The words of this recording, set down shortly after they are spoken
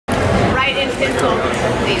right in pencil,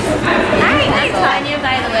 please. Hi, nice Tanya,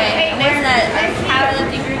 by the way. Hey, I'm wearing that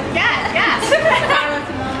powerlifting group. Yeah.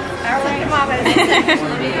 Powerlifting mamas.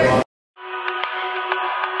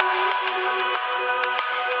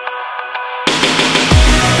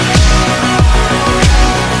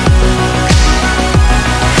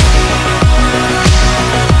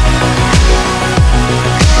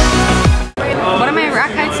 What are my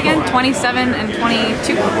rack heights again? 27 and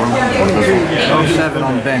 22? 27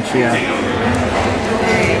 on bench, yeah.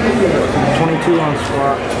 22 on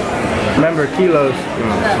squat. Remember, kilos.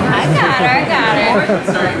 I got her.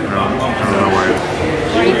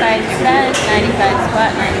 45 bench, 95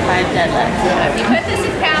 squat, 95 deadlift. If you put this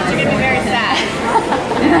in pounds, you're gonna be very sad.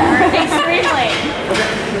 Extremely.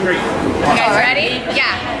 You guys ready?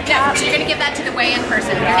 Yeah. So you're gonna give that to the weigh-in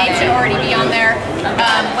person. Your name should already be on there.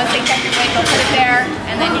 Once they check your weight, they'll put it there,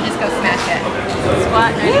 and then you just go smash it.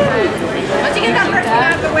 Squat, 95. Once you get that person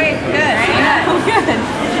out of the way, good. Good.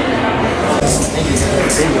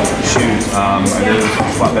 Shoes, are those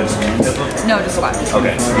squat bench and deadlift? No, just squat.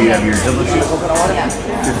 Okay. Do you have your deadlift shoes?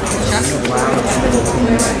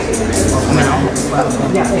 Yeah. I was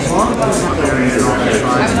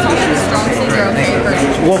talking strong single first.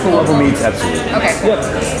 Waffle level meets, absolutely. Okay. Yep.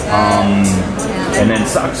 And then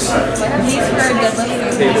socks. These for deadlift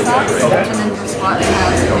socks, and then for squat and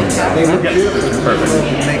Yep. Perfect.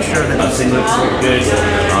 Make sure that the singlet good.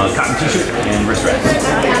 Cotton t-shirt and wrist wraps.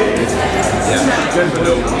 Yeah. Good.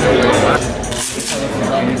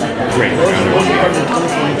 Great.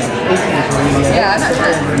 yeah, I'm not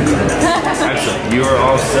sure. Excellent. You are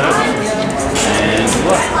all set. And good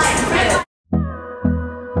luck.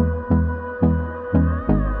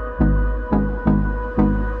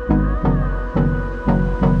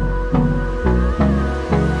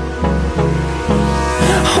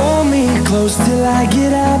 Close till I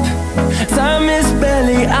get up. Time is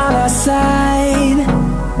barely on our side.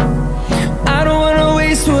 I don't wanna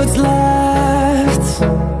waste what's left.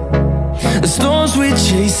 The storms we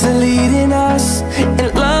chase are leading us,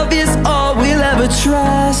 and love is all we'll ever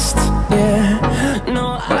trust. Yeah.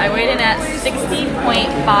 No, I weighed in at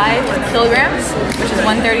 60.5 kilograms, which is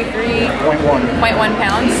 133.1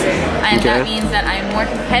 pounds, and that means that I'm more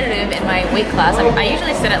competitive in my weight class. I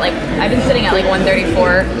usually sit at I've been sitting at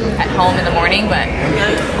 134 at home in the morning, but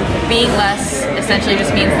being less essentially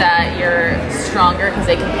just means that you're stronger because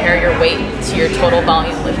they compare your weight to your total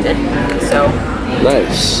volume lifted. So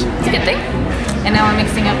nice. It's a good thing. And now we're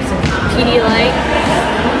mixing up some Pedialyte,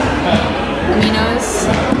 aminos,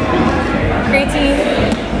 creatine,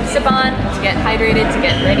 sip on to get hydrated, to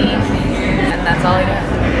get ready, and that's all I got.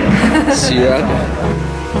 See that?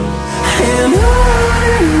 and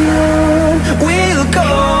on we'll go,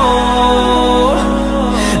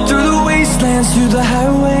 through the wastelands, through the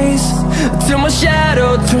highways, till my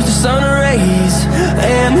shadow turns to sun rays.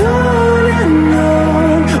 And on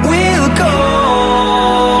we'll go,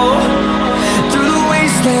 through the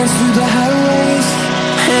wastelands, through the highways,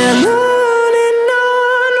 and on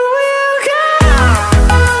we'll go.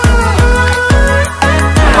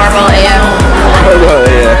 Marble AM. Oh,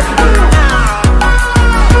 yeah.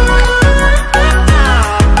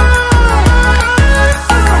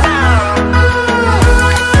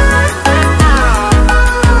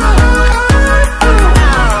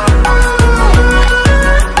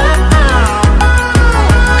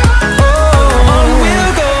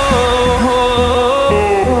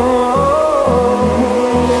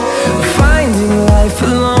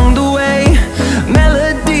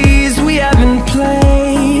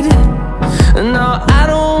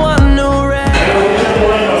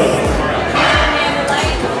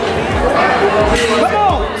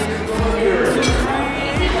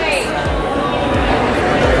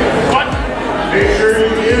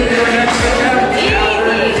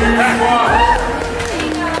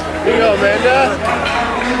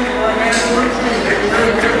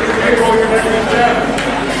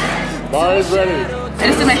 Bar is ready. I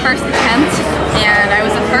just did my first attempt, and I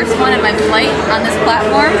was the first one in my flight on this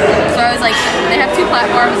platform. So I was like, they have two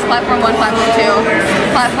platforms, platform 1, platform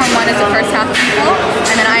 2. Platform 1 is the first half of people,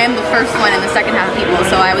 and then I am the first one in the second half of people.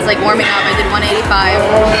 So I was like warming up, I did 185,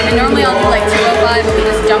 and normally I'll do like 205, but we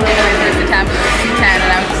just jumped into my first attempt, it was 210,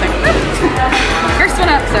 and I was just like, first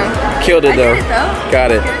one up, so. Killed it though.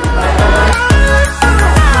 Got it.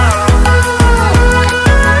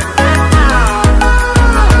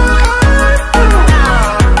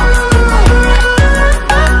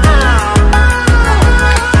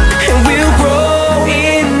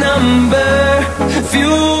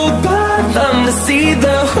 See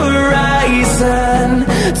the horizon,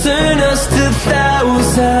 turn us to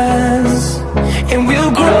thousands, and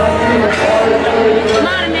we'll grow. Come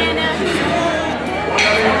on, Amanda.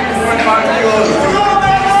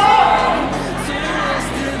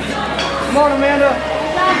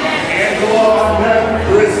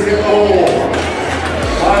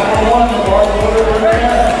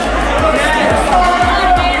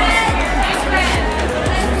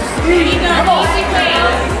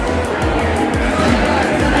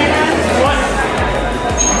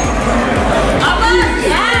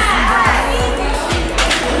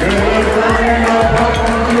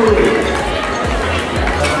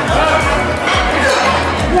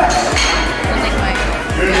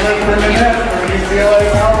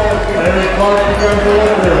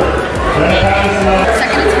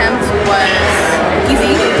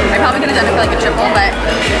 done it for like a triple, but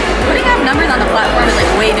putting up numbers on the platform is like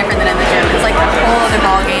way different than in the gym. It's like a whole other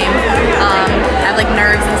ball game. I have like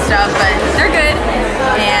nerves and stuff, but they're good.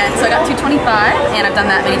 And so I got 225, and I've done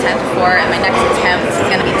that many times before, and my next attempt is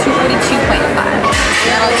gonna be 242.5.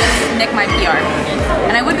 And that'll just nick my PR.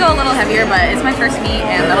 And I would go a little heavier, but it's my first meet,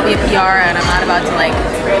 and that'll be a PR, and I'm not about to like,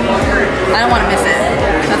 I don't wanna miss it.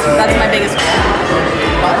 That's my biggest goal.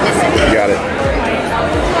 Don't miss it. You got it.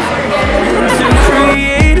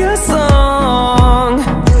 Create a song.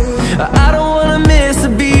 I don't wanna miss a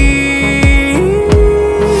beat.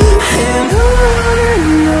 And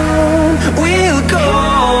on we'll go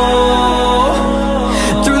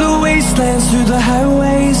through the wastelands, through the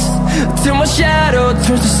highways, till my shadow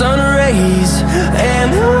turns to sun rays.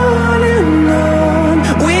 And on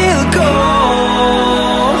we'll go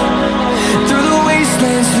through the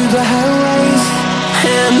wastelands, through the highways,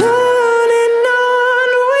 and on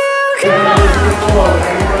we'll go.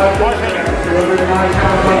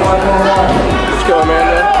 Let's go,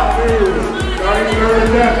 Amanda. Starting third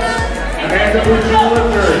attempt, Amanda Bucci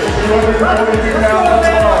lifters, 242 pounds on the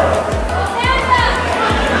bar.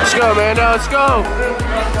 Let's go, Amanda. Let's go.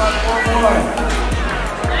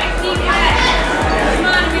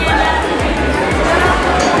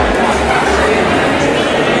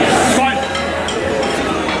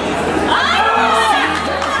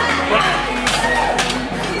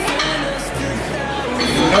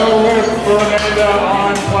 No lift for Amanda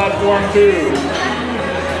on platform 2.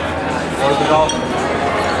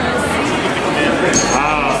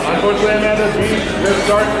 Unfortunately, Amanda beat the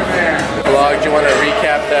start command. Vlog, do you want to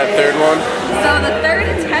recap that third one? So the third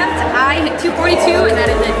attempt, I hit 242, and that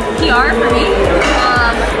is a PR for me.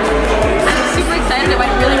 I'm super excited. It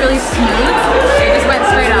went really, really smooth. It just went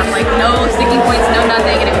straight up, like no sticking points, no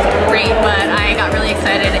nothing, and it was great. But I got really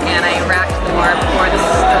excited, and I racked more before the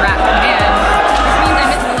rack command. This means I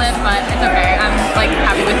missed the lift, but it's okay. I'm like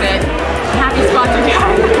happy with it. I'm happy spots are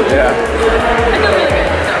down. Yeah. I feel really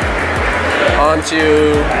good. So. On to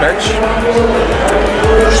bench.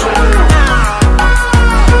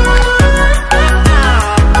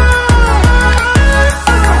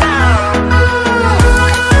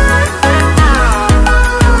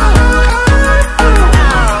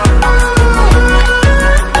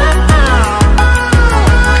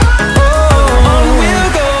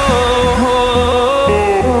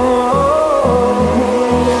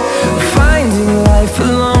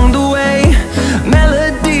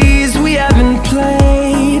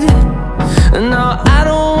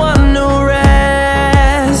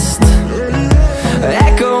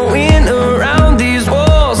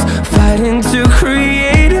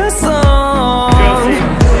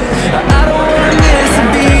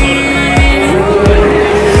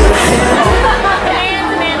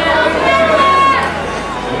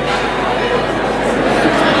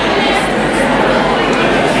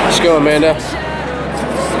 Go, Amanda.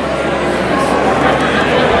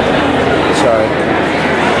 Sorry.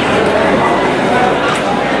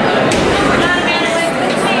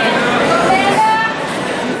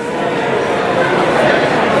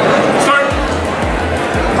 Start.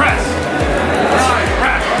 Press.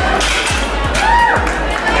 Press.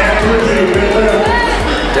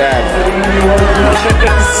 Dad.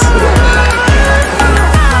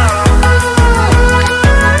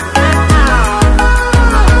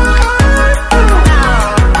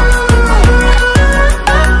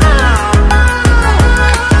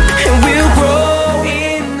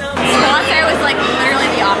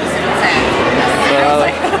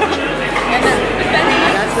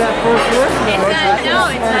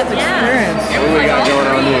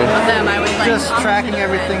 Just tracking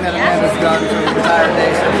everything that Amanda's done for the entire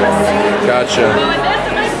day. Gotcha.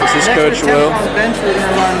 This is Coach Will. On the bench, we're going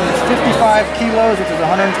to run 55 kilos, which is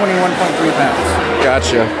 121.3 pounds.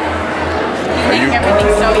 Gotcha. Are you?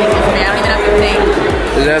 Everything's so easy for me. I don't even have to think.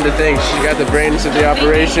 Doesn't have to think. She got the brains of the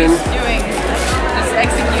operation. Just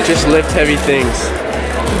execute. Just lift heavy things.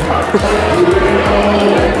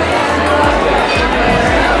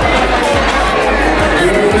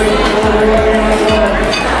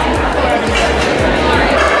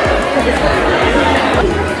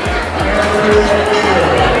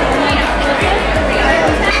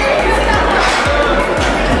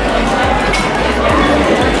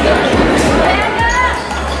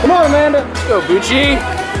 Come on, Amanda. Let's go, Bucci.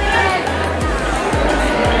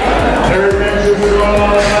 Third bench is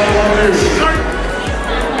Start.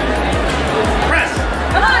 Press.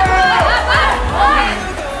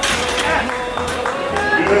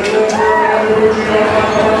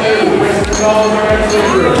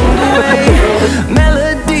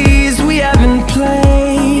 Melodies we haven't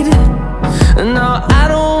played. No, I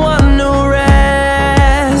don't want no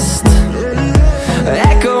rest.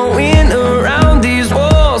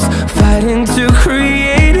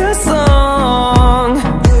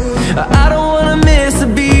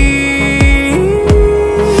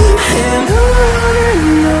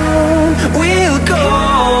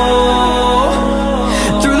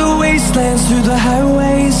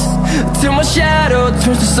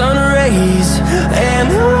 turns to sun rays,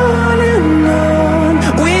 and on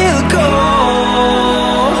we'll go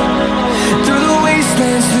through the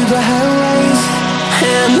wastelands, through the highways,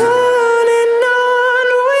 and on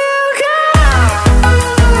we'll go.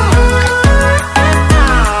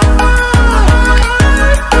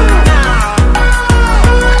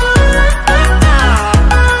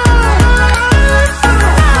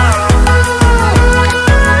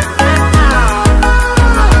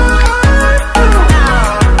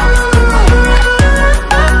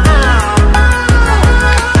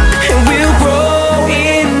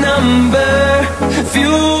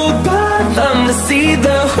 See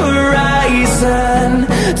the horizon,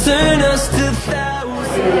 turn us to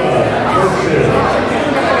thousands.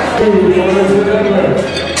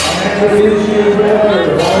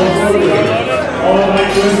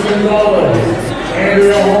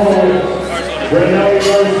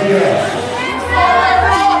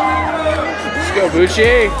 Let's go,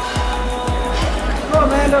 Bucci. Go,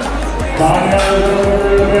 Amanda.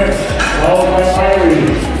 Followed by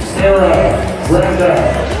Irene, Sarah, Brenda.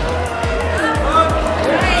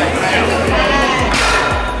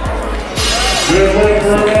 Good win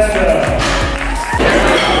for Amanda.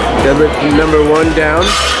 Number 1 down.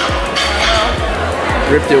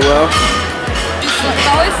 Ripped it well. It's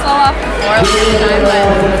always slow off before a long time, but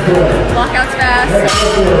walkout's fast.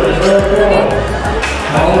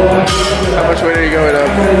 How much weight are you going up?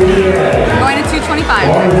 I'm going to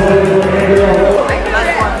 225.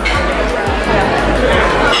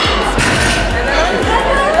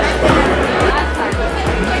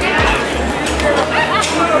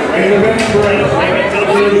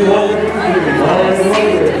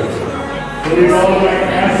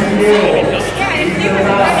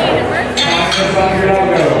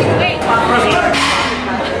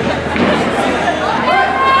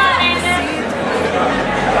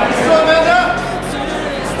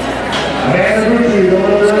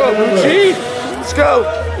 Let's go, Bucci. Let's go.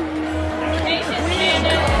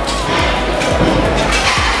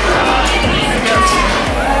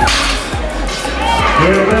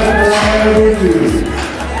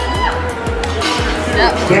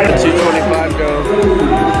 Yep. 225 go.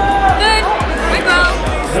 Good. Quick roll.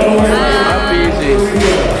 Up easy.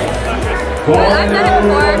 I've done it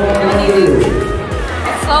before. Really easy.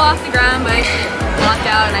 It's slow off the ground, but I locked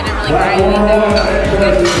out and I didn't really cry anything.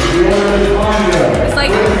 It's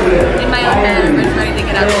like in my own head, I'm just ready to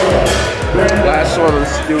get out. Last one,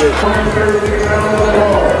 let's do it.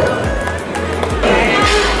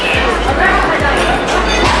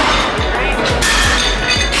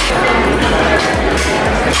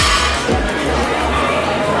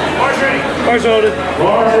 Bars loaded.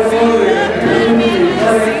 Bars loaded.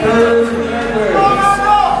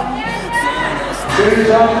 Big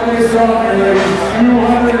Dominic Soccer,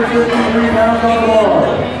 253 pounds on the bar.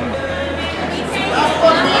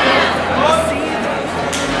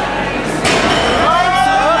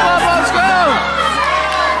 Let's go!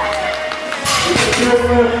 Good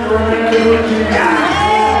lift for Amanda Bucci.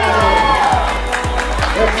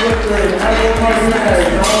 Next lifter, Michael Martinez,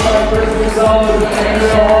 followed by Chris Gonzalez and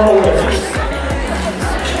Andrea Horowitz.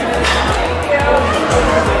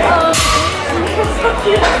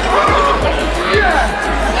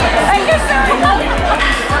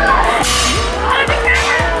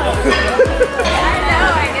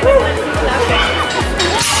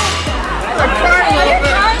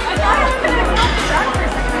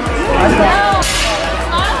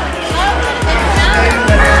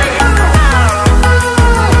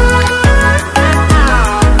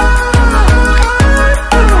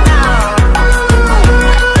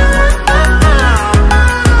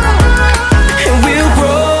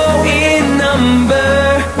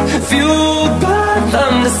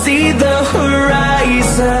 See the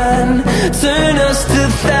horizon, turn us to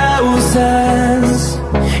thousands,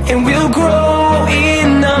 and we'll grow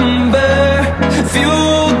in number,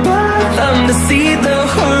 fueled by them to see the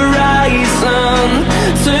horizon,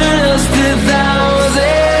 turn us to thousands,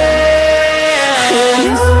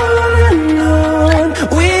 and on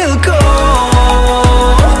we'll go,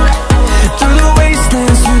 through the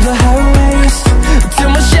wastelands, through the highways, till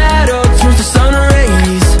my shadow turns to sun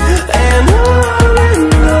rays, and on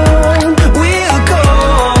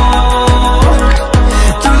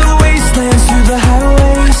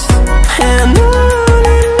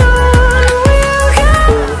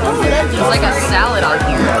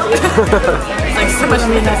It's like so much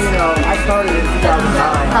meat. I started in 2009.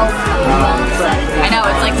 I know,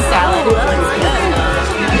 it's like salad.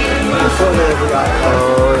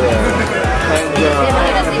 Oh, yeah.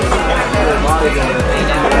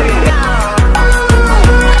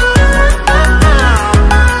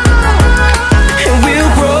 And we'll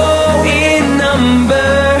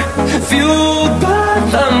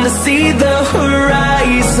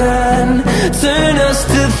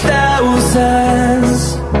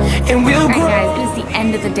thousands, and we'll grow. Alright guys, it is the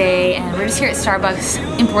end of the day and we're just here at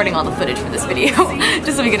Starbucks importing all the footage for this video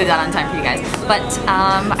just so we get it done on time for you guys. But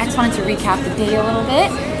I just wanted to recap the day a little bit.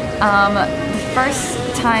 The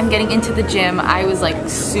first time getting into the gym, I was like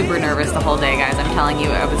super nervous the whole day, guys. I'm telling you,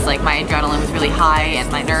 I was like, my adrenaline was really high and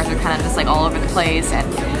my nerves were kind of just like all over the place. And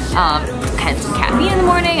I had some caffeine in the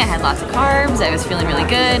morning, I had lots of carbs, I was feeling really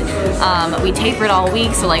good. We tapered all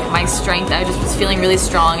week, so like my strength, I just was feeling really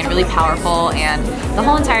strong and really powerful, and the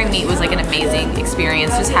whole entire meet was like an amazing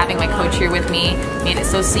experience. Just having my coach here with me made it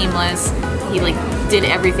so seamless. He like did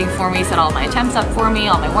everything for me, set all my attempts up for me,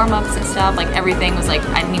 all my warm-ups and stuff, like everything was like,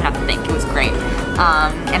 I didn't even have to think, it was great.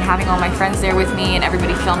 And having all my friends there with me and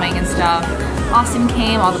everybody filming and stuff. Austin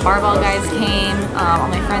came, all the barbell guys came, all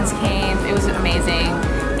my friends came, it was amazing.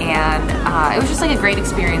 And it was just like a great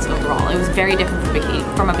experience overall. It was very different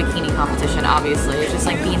from a bikini competition, obviously. It's just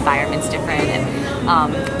like the environment's different,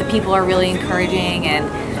 and the people are really encouraging, and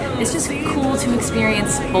it's just cool to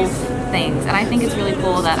experience both things. And I think it's really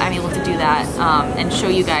cool that I'm able to do that and show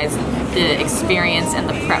you guys the experience and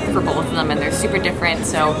the prep for both of them, and they're super different.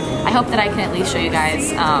 So I hope that I can at least show you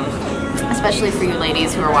guys, especially for you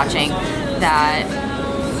ladies who are watching, that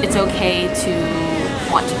it's okay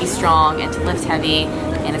to want to be strong and to lift heavy,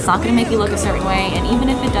 and it's not going to make you look a certain way, and even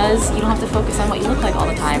if it does, you don't have to focus on what you look like all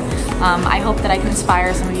the time. I hope that I can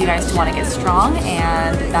inspire some of you guys to want to get strong,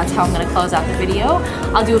 and that's how I'm going to close out the video.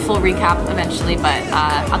 I'll do a full recap eventually, but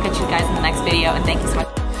I'll catch you guys in the next video, and thank you so much.